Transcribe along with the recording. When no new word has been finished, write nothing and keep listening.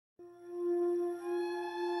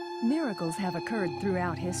Miracles have occurred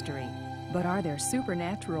throughout history, but are there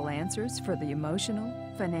supernatural answers for the emotional,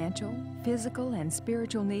 financial, physical, and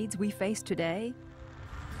spiritual needs we face today?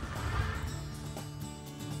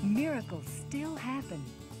 Miracles still happen,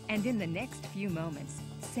 and in the next few moments,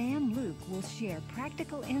 Sam Luke will share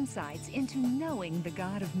practical insights into knowing the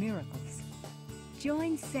God of miracles.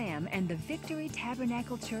 Join Sam and the Victory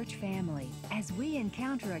Tabernacle Church family as we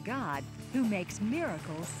encounter a God who makes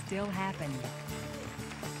miracles still happen.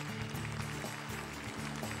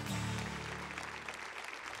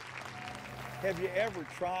 Have you ever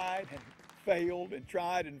tried and failed and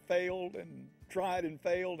tried and failed and tried and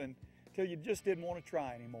failed until you just didn't want to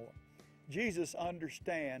try anymore? Jesus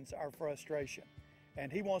understands our frustration,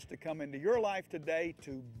 and He wants to come into your life today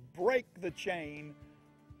to break the chain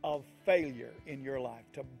of failure in your life,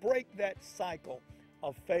 to break that cycle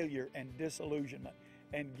of failure and disillusionment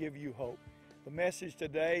and give you hope. The message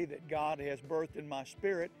today that God has birthed in my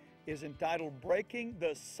spirit is entitled Breaking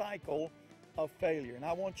the Cycle of Failure. And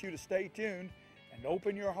I want you to stay tuned and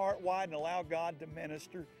open your heart wide and allow God to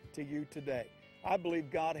minister to you today. I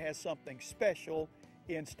believe God has something special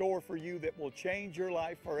in store for you that will change your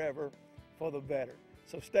life forever for the better.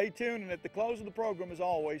 So stay tuned, and at the close of the program, as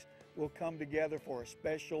always, we'll come together for a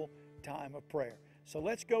special time of prayer. So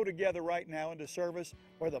let's go together right now into service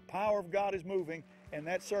where the power of God is moving, and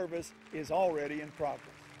that service is already in progress.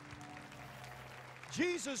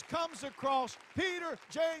 Jesus comes across Peter,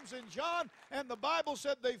 James, and John, and the Bible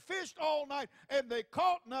said they fished all night and they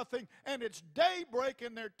caught nothing, and it's daybreak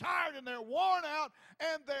and they're tired and they're worn out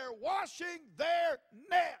and they're washing their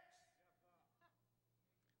nets.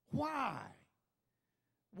 Why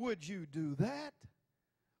would you do that?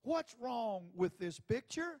 What's wrong with this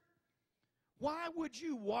picture? Why would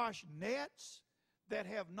you wash nets that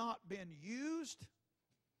have not been used?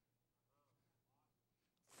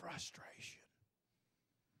 Frustration.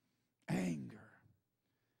 Anger,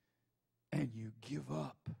 and you give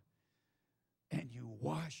up and you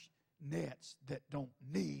wash nets that don't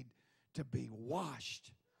need to be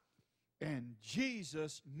washed. And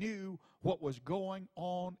Jesus knew what was going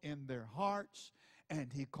on in their hearts,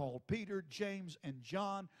 and He called Peter, James, and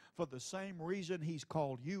John for the same reason He's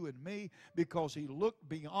called you and me, because He looked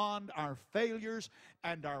beyond our failures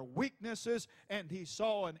and our weaknesses, and He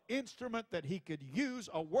saw an instrument that He could use,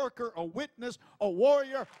 a worker, a witness, a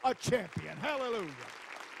warrior, a champion. Hallelujah.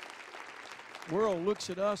 The world looks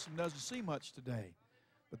at us and doesn't see much today.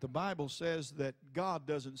 But the Bible says that God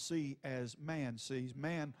doesn't see as man sees.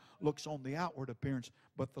 Man looks on the outward appearance,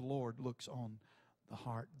 but the Lord looks on the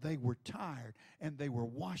heart. They were tired and they were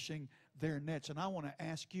washing their nets. And I want to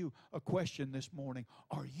ask you a question this morning.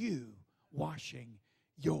 Are you washing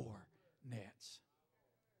your nets?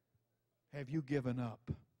 Have you given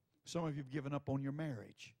up? Some of you have given up on your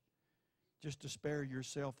marriage just to spare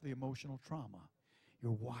yourself the emotional trauma.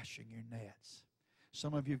 You're washing your nets.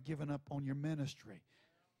 Some of you have given up on your ministry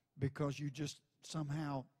because you just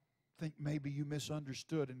somehow think maybe you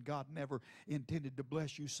misunderstood and God never intended to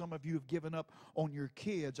bless you. Some of you have given up on your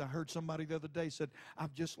kids. I heard somebody the other day said,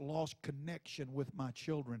 I've just lost connection with my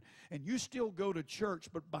children. And you still go to church,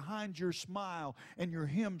 but behind your smile and your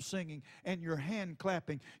hymn singing and your hand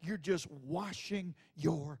clapping, you're just washing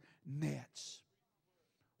your nets.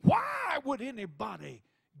 Why would anybody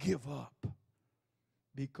give up?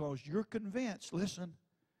 Because you're convinced, listen,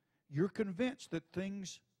 you're convinced that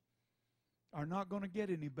things are not going to get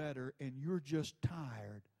any better, and you're just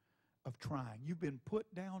tired of trying. You've been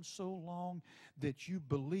put down so long that you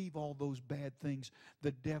believe all those bad things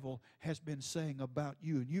the devil has been saying about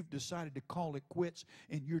you, and you've decided to call it quits,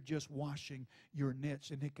 and you're just washing your nets,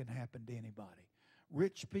 and it can happen to anybody.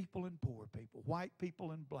 Rich people and poor people, white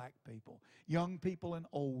people and black people, young people and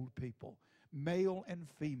old people, male and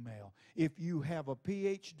female. If you have a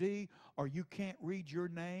PhD or you can't read your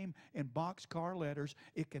name in boxcar letters,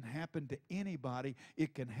 it can happen to anybody.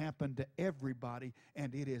 It can happen to everybody,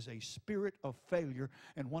 and it is a spirit of failure.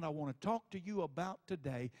 And what I want to talk to you about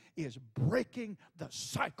today is breaking the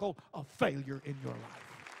cycle of failure in your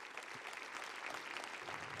life.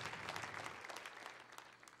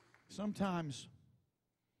 Sometimes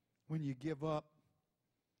when you give up,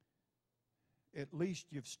 at least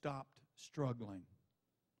you've stopped struggling.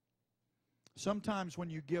 Sometimes when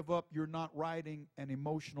you give up, you're not riding an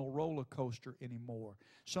emotional roller coaster anymore.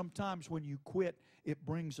 Sometimes when you quit, it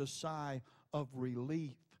brings a sigh of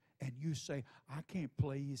relief, and you say, I can't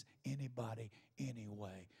please anybody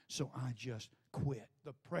anyway, so I just quit.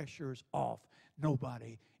 The pressure's off.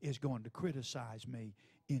 Nobody is going to criticize me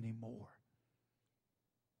anymore.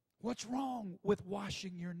 What's wrong with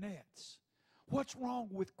washing your nets? What's wrong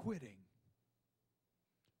with quitting?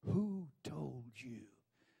 Who told you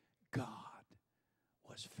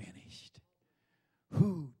was finished?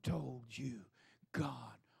 Who told you God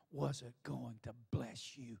wasn't going to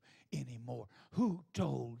bless you anymore? Who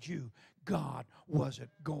told you God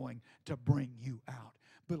wasn't going to bring you out?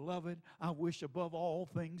 Beloved, I wish above all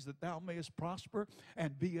things that thou mayest prosper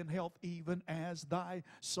and be in health even as thy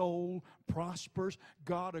soul prospers.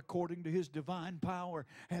 God, according to his divine power,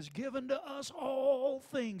 has given to us all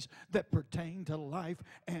things that pertain to life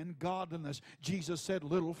and godliness. Jesus said,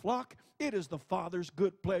 little flock, it is the Father's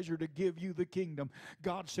good pleasure to give you the kingdom.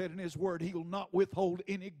 God said in his word, he will not withhold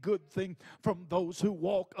any good thing from those who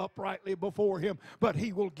walk uprightly before him, but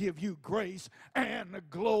he will give you grace and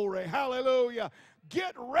glory. Hallelujah.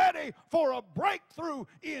 Get ready for a breakthrough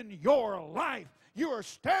in your life. You are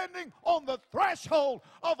standing on the threshold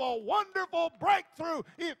of a wonderful breakthrough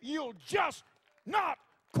if you'll just not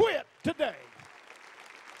quit today.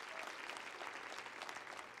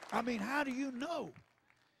 I mean, how do you know?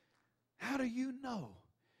 How do you know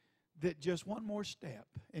that just one more step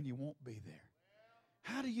and you won't be there?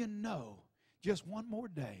 How do you know just one more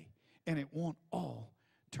day and it won't all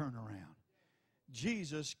turn around?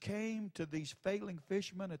 Jesus came to these failing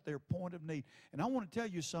fishermen at their point of need. And I want to tell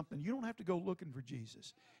you something. You don't have to go looking for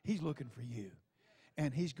Jesus. He's looking for you.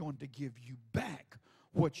 And he's going to give you back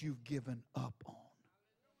what you've given up on.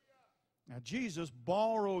 Now, Jesus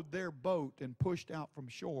borrowed their boat and pushed out from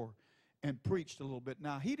shore and preached a little bit.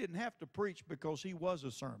 Now, he didn't have to preach because he was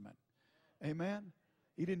a sermon. Amen?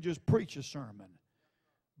 He didn't just preach a sermon.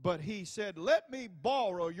 But he said, let me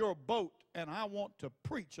borrow your boat and I want to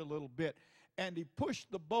preach a little bit. And he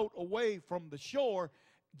pushed the boat away from the shore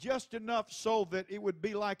just enough so that it would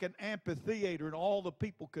be like an amphitheater and all the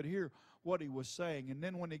people could hear what he was saying. And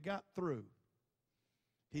then when he got through,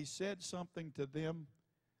 he said something to them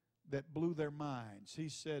that blew their minds. He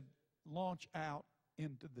said, launch out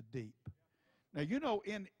into the deep. Now, you know,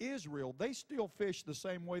 in Israel, they still fish the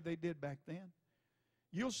same way they did back then.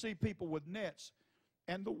 You'll see people with nets.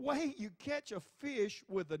 And the way you catch a fish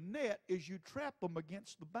with a net is you trap them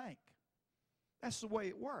against the bank. That's the way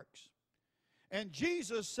it works. And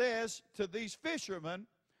Jesus says to these fishermen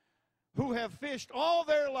who have fished all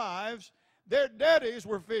their lives, their daddies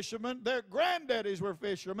were fishermen, their granddaddies were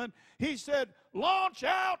fishermen. He said, launch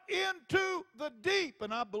out into the deep.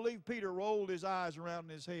 And I believe Peter rolled his eyes around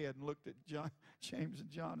his head and looked at James and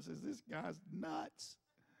John and says, this guy's nuts.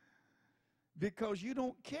 Because you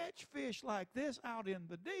don't catch fish like this out in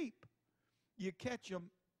the deep. You catch them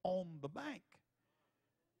on the bank.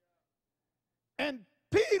 And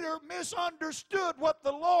Peter misunderstood what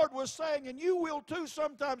the Lord was saying, and you will too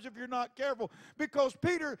sometimes if you're not careful, because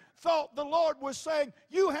Peter thought the Lord was saying,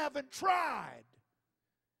 you haven't tried.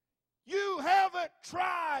 You haven't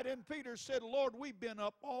tried. And Peter said, Lord, we've been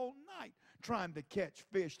up all night trying to catch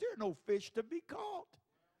fish. There are no fish to be caught.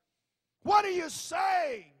 What are you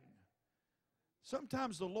saying?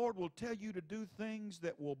 Sometimes the Lord will tell you to do things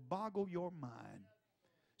that will boggle your mind.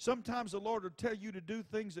 Sometimes the Lord will tell you to do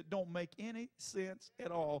things that don't make any sense at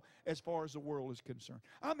all as far as the world is concerned.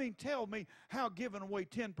 I mean, tell me how giving away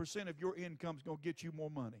 10% of your income is going to get you more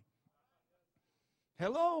money.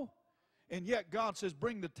 Hello? And yet God says,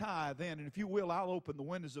 bring the tithe in, and if you will, I'll open the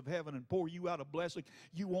windows of heaven and pour you out a blessing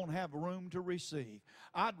you won't have room to receive.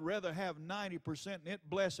 I'd rather have 90% and it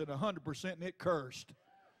blessed and 100% and it cursed.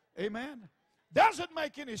 Amen? Doesn't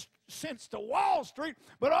make any sense to Wall Street,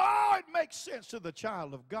 but oh, it makes sense to the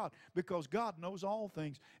child of God because God knows all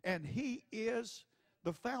things, and he is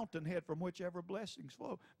the fountainhead from whichever blessings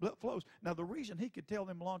flows. Now, the reason he could tell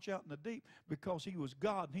them to launch out in the deep because he was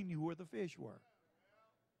God and he knew where the fish were.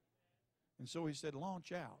 And so he said,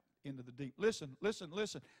 launch out into the deep. Listen, listen,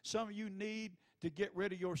 listen. Some of you need to get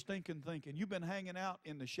rid of your stinking thinking. You've been hanging out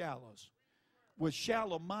in the shallows with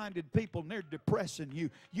shallow-minded people, and they're depressing you.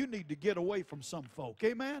 You need to get away from some folk.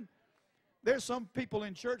 Amen? There's some people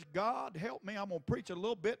in church, God help me, I'm going to preach a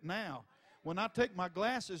little bit now. When I take my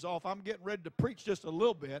glasses off, I'm getting ready to preach just a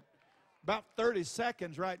little bit, about 30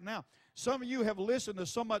 seconds right now. Some of you have listened to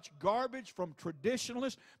so much garbage from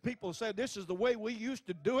traditionalists. People say, this is the way we used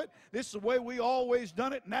to do it. This is the way we always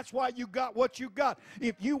done it, and that's why you got what you got.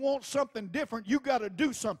 If you want something different, you got to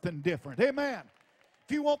do something different. Amen?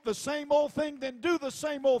 If you want the same old thing, then do the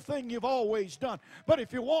same old thing you've always done. But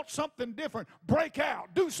if you want something different, break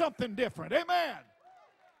out. Do something different. Amen?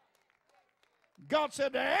 God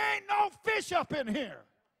said, there ain't no fish up in here.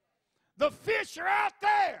 The fish are out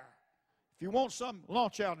there. If you want something,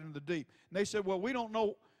 launch out into the deep. And they said, well, we don't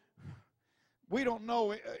know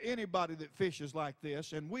anybody that fishes like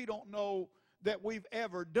this, and we don't know that we've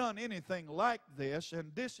ever done anything like this,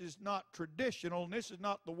 and this is not traditional, and this is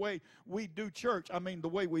not the way we do church. I mean, the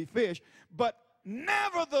way we fish. But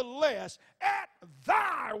Nevertheless, at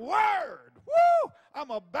thy word. Woo! I'm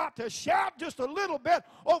about to shout just a little bit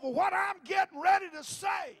over what I'm getting ready to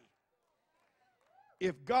say.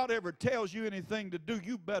 If God ever tells you anything to do,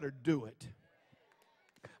 you better do it.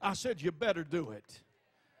 I said you better do it.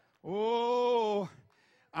 Oh,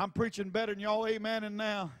 I'm preaching better than y'all amening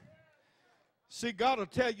now. See, God will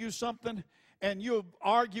tell you something, and you'll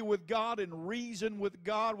argue with God and reason with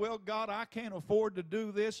God. Well, God, I can't afford to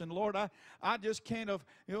do this, and Lord, I just can't,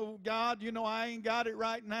 God, I ain't got it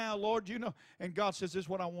right now, Lord, And God says, this is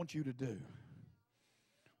what I want you to do.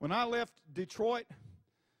 When I left Detroit,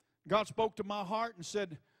 God spoke to my heart and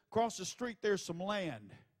said, across the street there's some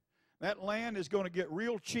land. That land is going to get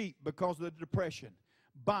real cheap because of the Depression.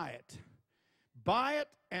 Buy it. Buy it,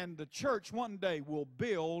 and the church one day will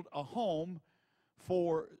build a home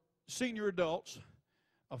for senior adults,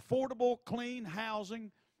 affordable, clean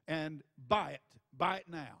housing, and buy it. Buy it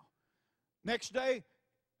now. Next day,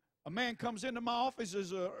 a man comes into my office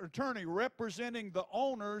as an attorney representing the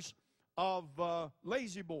owners of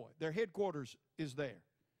Lazy Boy. Their headquarters is there.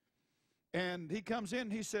 And he comes in,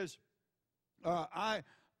 he says, I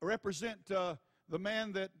represent the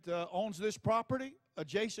man that owns this property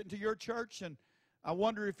adjacent to your church, and I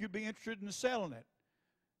wonder if you'd be interested in selling it.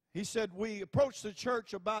 He said, we approached the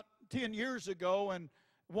church about 10 years ago and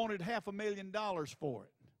wanted $500,000 for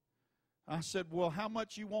it. I said, well, how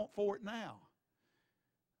much you want for it now?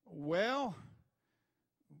 Well,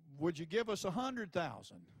 would you give us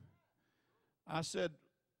 $100,000? I said,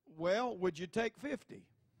 well, would you take 50?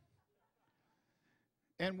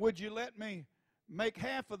 And would you let me make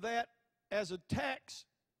half of that as a tax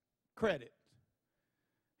credit?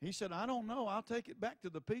 He said, I don't know. I'll take it back to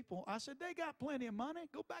the people. I said, they got plenty of money.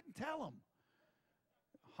 Go back and tell them.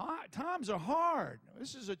 Times are hard.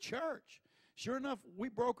 This is a church. Sure enough, we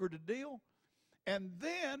brokered a deal and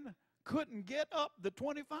then couldn't get up the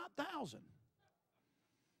 $25,000.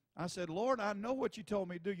 I said, Lord, I know what you told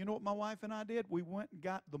me to do. You know what my wife and I did? We went and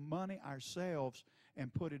got the money ourselves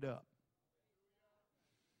and put it up.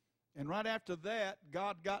 And right after that,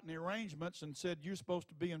 God got in the arrangements and said, you're supposed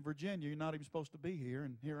to be in Virginia. You're not even supposed to be here,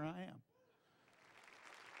 and here I am.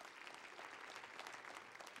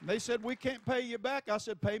 And they said, we can't pay you back. I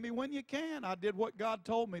said, pay me when you can. I did what God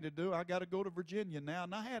told me to do. I got to go to Virginia now.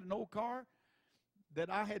 And I had an old car that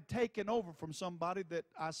I had taken over from somebody that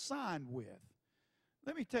I signed with.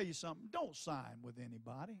 Let me tell you something. Don't sign with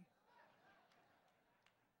anybody.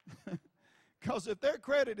 Because if their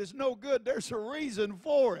credit is no good, there's a reason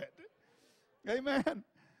for it. Amen.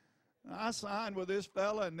 I signed with this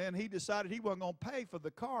fella, and then he decided he wasn't going to pay for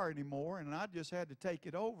the car anymore, and I just had to take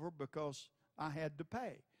it over because I had to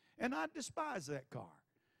pay. And I despise that car.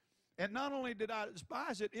 And not only did I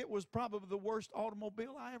despise it, it was probably the worst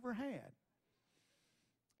automobile I ever had.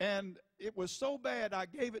 And it was so bad, I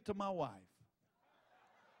gave it to my wife.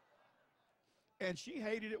 And she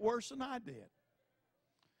hated it worse than I did.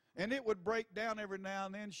 And it would break down every now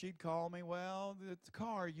and then. She'd call me, well, the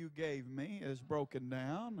car you gave me is broken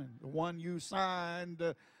down, and the one you signed,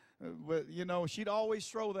 she'd always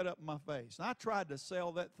throw that up in my face. And I tried to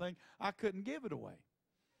sell that thing. I couldn't give it away.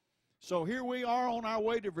 So here we are on our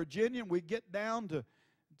way to Virginia, and we get down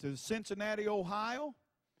to Cincinnati, Ohio,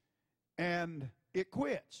 and it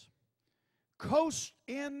quits. Coast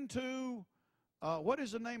into, what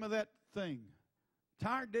is the name of that thing?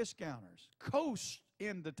 Tire Discounters. Coast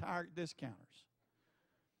into Tire Discounters.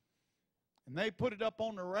 And they put it up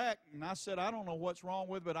on the rack, and I said, I don't know what's wrong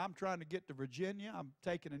with it, but I'm trying to get to Virginia. I'm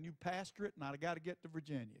taking a new pastorate, and I got to get to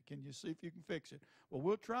Virginia. Can you see if you can fix it? Well,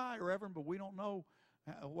 we'll try, Reverend, but we don't know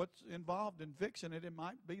what's involved in fixing it. It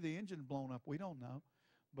might be the engine blown up. We don't know.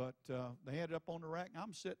 But they had it up on the rack, and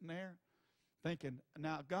I'm sitting there thinking,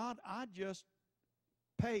 now, God, I just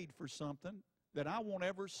paid for something that I won't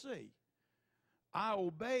ever see. I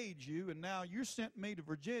obeyed you, and now you sent me to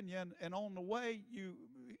Virginia, and on the way,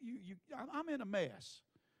 I'm in a mess.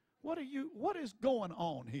 What is going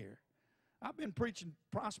on here? I've been preaching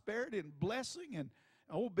prosperity and blessing and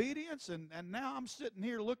obedience, and now I'm sitting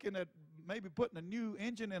here looking at maybe putting a new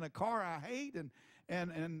engine in a car I hate,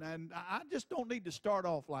 and I just don't need to start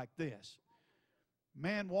off like this.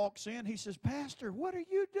 Man walks in, he says, Pastor, what are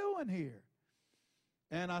you doing here?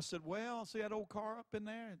 And I said, well, see that old car up in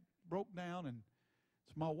there? It broke down, and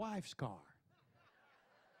it's my wife's car.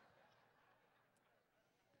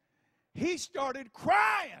 He started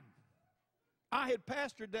crying. I had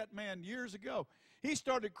pastored that man years ago. He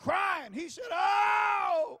started crying. He said,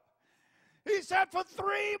 oh! He said, for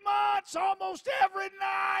 3 months, almost every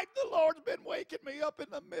night, the Lord's been waking me up in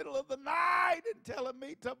the middle of the night and telling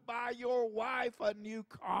me to buy your wife a new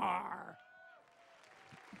car.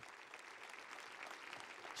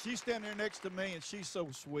 She's standing there next to me, and she's so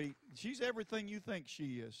sweet. She's everything you think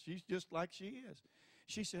she is. She's just like she is.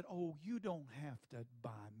 She said, "Oh, you don't have to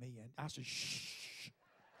buy me." And I said, "Shh.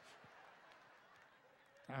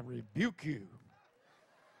 I rebuke you.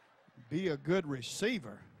 Be a good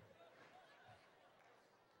receiver."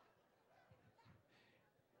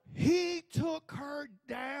 He took her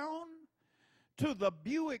down to the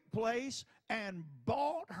Buick place and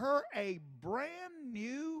bought her a brand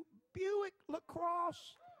new Buick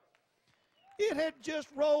LaCrosse. It had just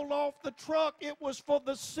rolled off the truck. It was for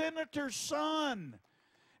the senator's son.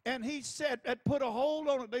 And he said, that put a hold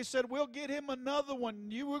on it. They said, "We'll get him another one.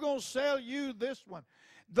 We're going to sell you this one."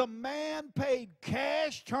 The man paid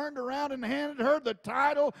cash, turned around and handed her the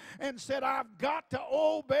title and said, "I've got to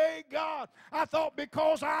obey God." I thought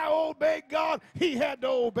because I obeyed God, he had to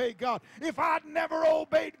obey God. If I'd never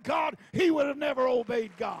obeyed God, he would have never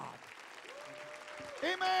obeyed God.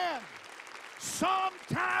 Amen.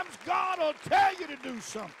 Sometimes God will tell you to do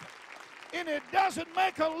something, and it doesn't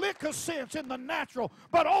make a lick of sense in the natural,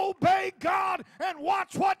 but obey God and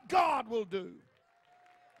watch what God will do.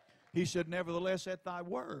 He said, "Nevertheless, at thy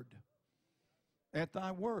word." At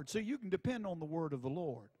thy word. See, you can depend on the word of the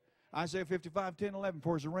Lord. Isaiah 55:10-11,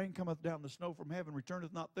 "For as the rain cometh down, the snow from heaven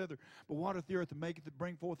returneth not thither, but watereth the earth and maketh it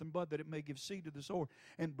bring forth and bud, that it may give seed to the sower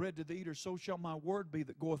and bread to the eater. So shall my word be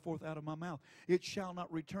that goeth forth out of my mouth. It shall not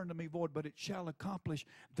return to me void, but it shall accomplish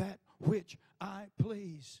that which I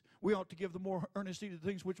please." We ought to give the more earnest heed to the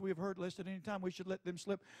things which we have heard, lest at any time we should let them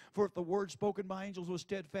slip. For if the word spoken by angels was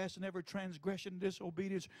steadfast, and every transgression and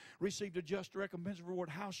disobedience received a just recompense of reward,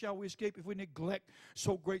 how shall we escape if we neglect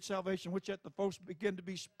so great salvation, which at the first began to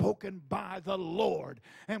be spoken by the Lord,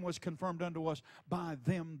 and was confirmed unto us by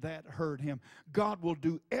them that heard him? God will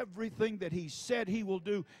do everything that he said he will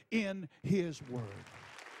do in his word.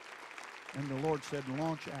 And the Lord said,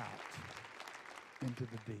 "Launch out into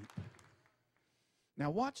the deep." Now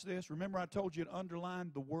watch this. Remember I told you to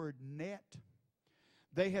underline the word net?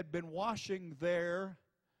 They had been washing their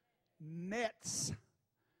nets.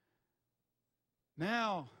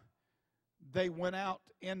 Now they went out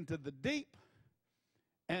into the deep,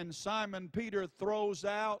 and Simon Peter throws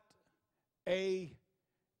out a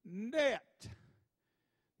net.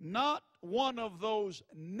 Not one of those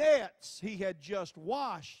nets he had just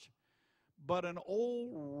washed, but an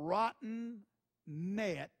old rotten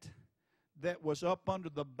net that was up under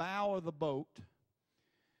the bow of the boat,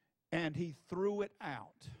 and he threw it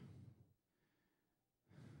out.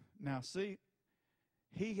 Now see,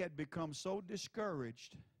 he had become so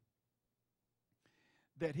discouraged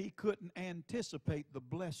that he couldn't anticipate the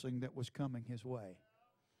blessing that was coming his way.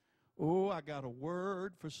 Oh, I got a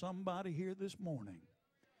word for somebody here this morning.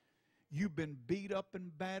 You've been beat up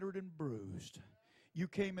and battered and bruised. You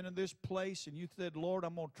came into this place and you said, "Lord,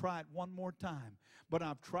 I'm going to try it one more time." But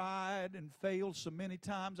I've tried and failed so many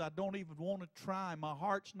times, I don't even want to try. My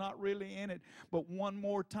heart's not really in it. But one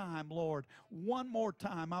more time, Lord, one more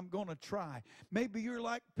time, I'm going to try. Maybe you're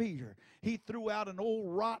like Peter. He threw out an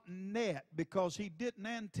old rotten net because he didn't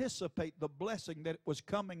anticipate the blessing that was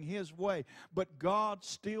coming his way. But God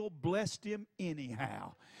still blessed him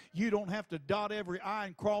anyhow. You don't have to dot every I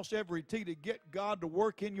and cross every T to get God to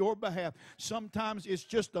work in your behalf. Sometimes it's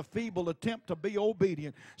just a feeble attempt to be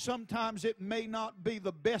obedient. Sometimes it may not be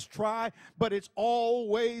the best try, but it's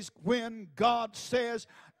always when God says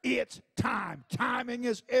it's time. Timing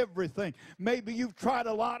is everything. Maybe you've tried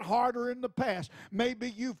a lot harder in the past.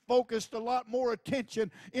 Maybe you've focused a lot more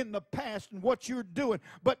attention in the past in what you're doing.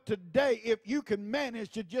 But today, if you can manage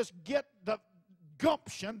to just get the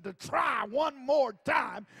gumption to try one more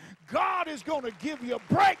time, God is going to give you a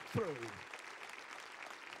breakthrough.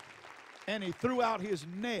 And he threw out his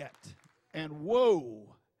net, and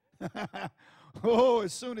whoa. Oh,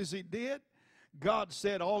 as soon as he did, God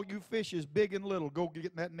said, "All you fishes, big and little, go get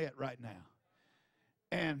in that net right now."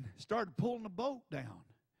 And started pulling the boat down.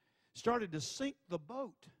 Started to sink the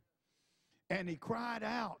boat. And he cried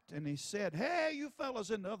out, and he said, "Hey, you fellas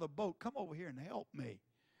in the other boat, come over here and help me.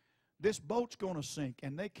 This boat's going to sink."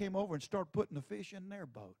 And they came over and started putting the fish in their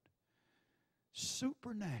boat.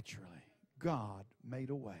 Supernaturally, God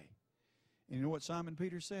made a way. And you know what Simon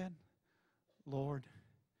Peter said? "Lord,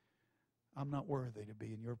 I'm not worthy to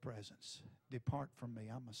be in your presence. Depart from me.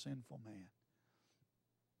 I'm a sinful man."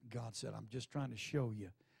 God said, "I'm just trying to show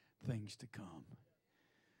you things to come.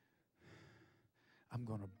 I'm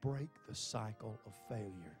going to break the cycle of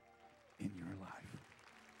failure in your life."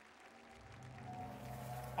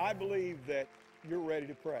 I believe that you're ready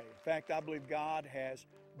to pray. In fact, I believe God has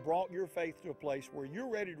brought your faith to a place where you're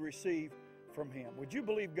ready to receive from him. Would you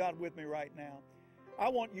believe God with me right now? I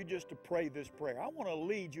want you just to pray this prayer. I want to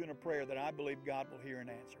lead you in a prayer that I believe God will hear and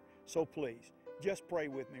answer. So please, just pray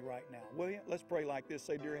with me right now, will you? Let's pray like this.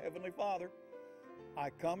 Say, Dear Heavenly Father, I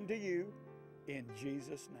come to you in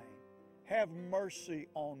Jesus' name. Have mercy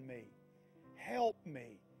on me. Help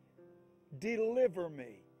me. Deliver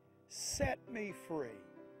me. Set me free.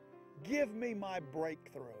 Give me my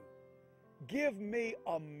breakthrough. Give me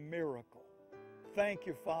a miracle. Thank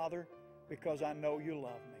you, Father, because I know you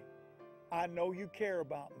love me. I know you care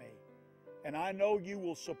about me. And I know you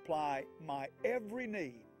will supply my every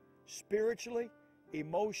need, spiritually,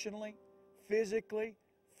 emotionally, physically,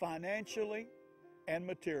 financially, and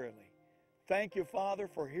materially. Thank you, Father,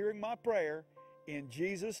 for hearing my prayer. In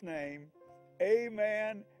Jesus' name,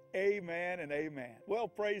 amen, amen, and amen. Well,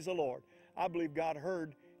 praise the Lord. I believe God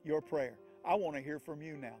heard your prayer. I want to hear from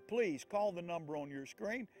you now. Please call the number on your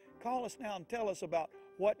screen. Call us now and tell us about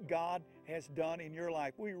what God has done in your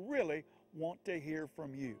life. We really want to hear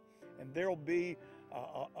from you. And there'll be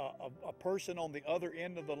a person on the other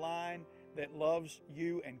end of the line that loves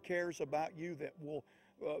you and cares about you, that will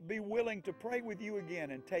be willing to pray with you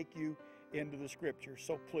again and take you into the Scriptures.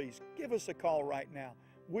 So please give us a call right now.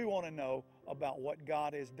 We want to know about what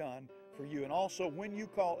God has done for you. And also, when you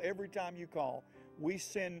call, every time you call, we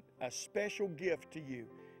send a special gift to you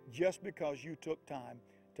just because you took time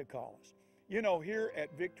to call us. You know, here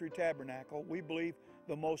at Victory Tabernacle, we believe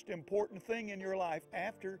the most important thing in your life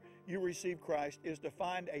after you receive Christ is to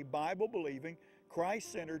find a Bible-believing,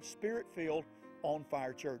 Christ-centered, Spirit-filled,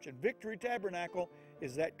 on-fire church. And Victory Tabernacle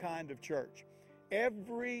is that kind of church.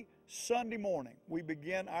 Every Sunday morning, we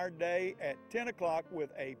begin our day at 10 o'clock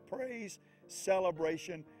with a praise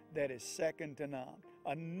celebration that is second to none.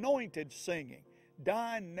 Anointed singing,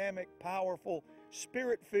 dynamic, powerful,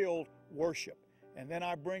 Spirit-filled worship. And then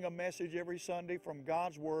I bring a message every Sunday from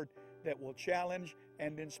God's Word that will challenge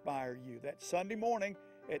and inspire you. That's Sunday morning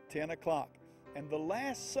at 10 o'clock. And the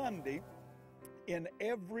last Sunday in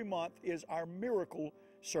every month is our miracle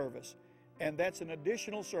service. And that's an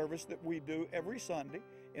additional service that we do every Sunday.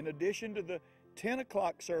 In addition to the 10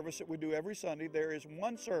 o'clock service that we do every Sunday, there is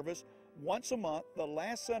one service once a month, the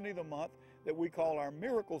last Sunday of the month, that we call our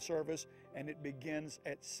miracle service, and it begins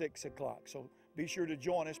at 6 o'clock. So be sure to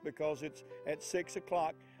join us, because it's at 6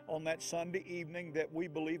 o'clock on that Sunday evening that we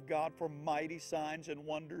believe God for mighty signs and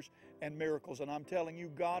wonders and miracles. And I'm telling you,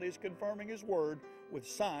 God is confirming His Word with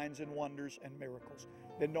signs and wonders and miracles.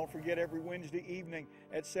 Then don't forget, every Wednesday evening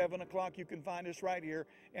at 7 o'clock, you can find us right here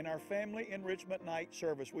in our Family Enrichment Night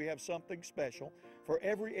service. We have something special for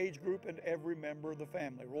every age group and every member of the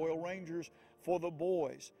family. Royal Rangers for the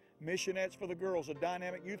boys, Missionettes for the girls, a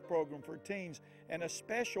dynamic youth program for teens, and a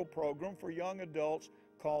special program for young adults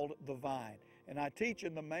called The Vine. And I teach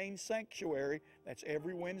in the main sanctuary. That's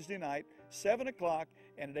every Wednesday night, 7 o'clock,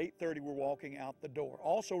 and at 8:30 we're walking out the door.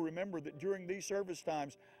 Also remember that during these service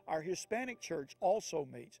times, our Hispanic church also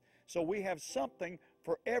meets. So we have something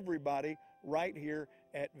for everybody right here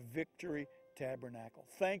at Victory Tabernacle.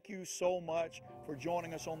 Thank you so much for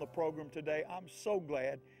joining us on the program today. I'm so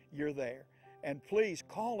glad you're there. And please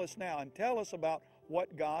call us now and tell us about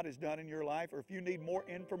what God has done in your life, or if you need more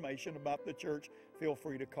information about the church, feel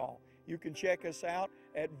free to call. You can check us out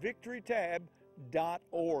at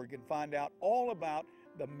victorytab.org and find out all about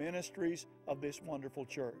the ministries of this wonderful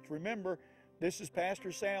church. Remember, this is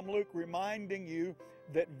Pastor Sam Luke reminding you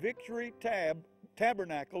that Victory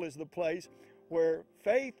Tabernacle is the place where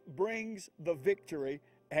faith brings the victory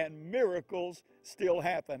and miracles still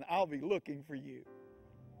happen. I'll be looking for you.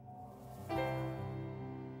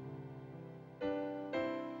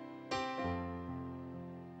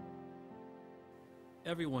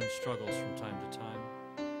 Everyone struggles from time to time.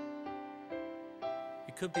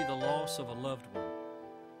 It could be the loss of a loved one,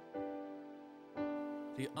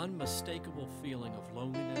 the unmistakable feeling of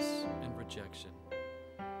loneliness and rejection.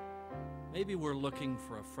 Maybe we're looking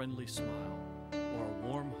for a friendly smile or a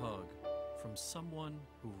warm hug from someone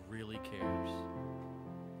who really cares.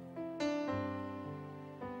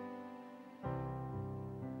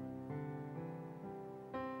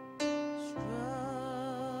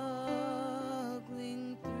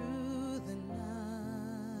 Struggling through the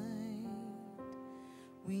night,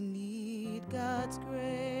 we need God's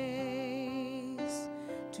grace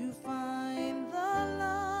to find the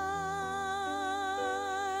light.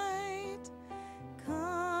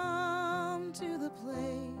 Come to the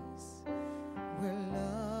place where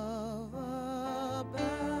love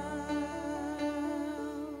abounds,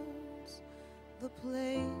 the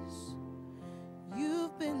place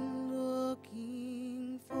you've been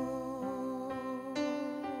looking for.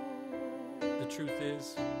 The truth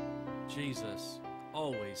is, Jesus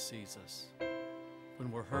always sees us when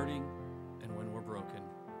we're hurting and when we're broken.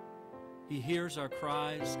 He hears our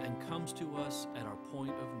cries and comes to us at our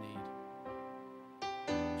point of need.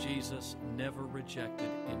 Jesus never rejected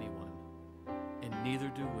anyone, and neither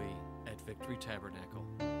do we at Victory Tabernacle,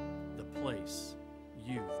 the place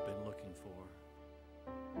you've been looking for.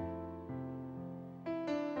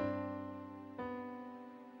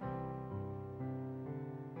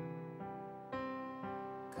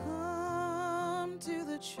 Come to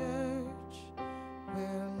the church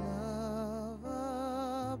where love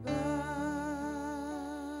abounds,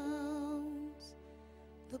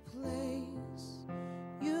 the place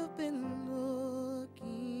you've been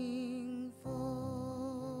looking for.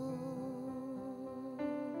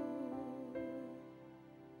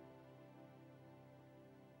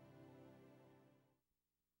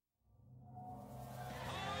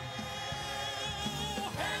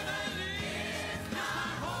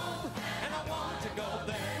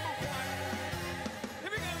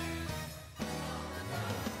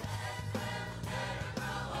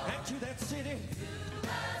 City,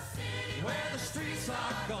 where the streets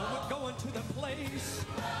are going, we're going to the place.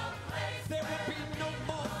 There will be no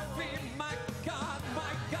more fear. My God,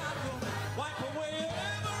 will wipe away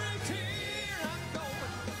every tear. I'm going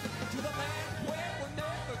to the land where we'll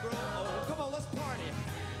never grow old. Come on, let's party.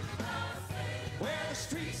 Where the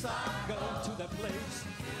streets are going to the place.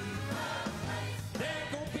 There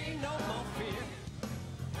gonna be no more fear.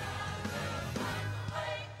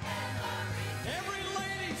 Every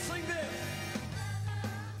lady sing this.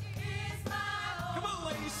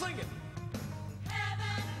 Sing it.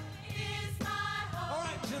 Heaven is my home. All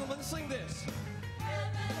right, gentlemen, sing this.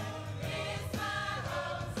 Heaven is my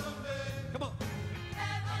home someday. Come on.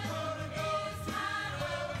 Heaven is my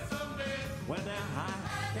home someday. When I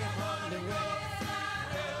can't run away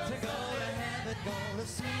to go to heaven, gonna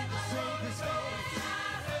see the Savior's face.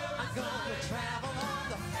 I'm gonna travel on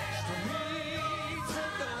the streets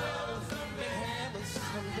of gold in heaven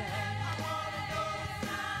someday.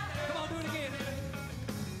 Come on, do it again.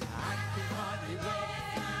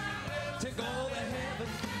 To go to heaven,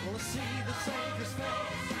 we'll see the Savior's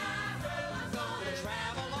face. I'm gonna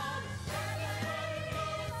travel on.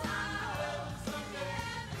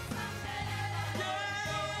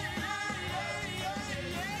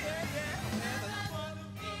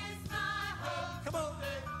 Come on.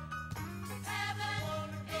 Heaven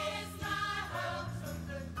is my home.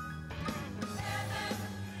 Heaven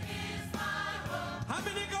is my home. How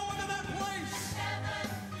many going to that place?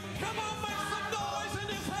 Come on, make some noise in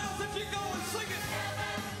this house if you go and sing it.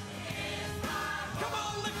 Come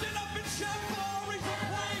on, lift it up and shout glories and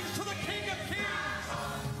praise to the King of Kings.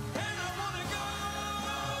 And I want to go.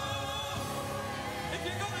 If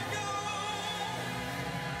you're going to go,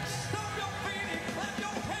 stomp your feet and clap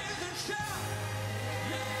your hands and shout.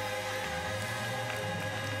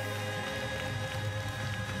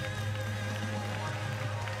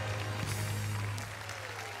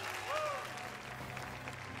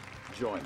 Join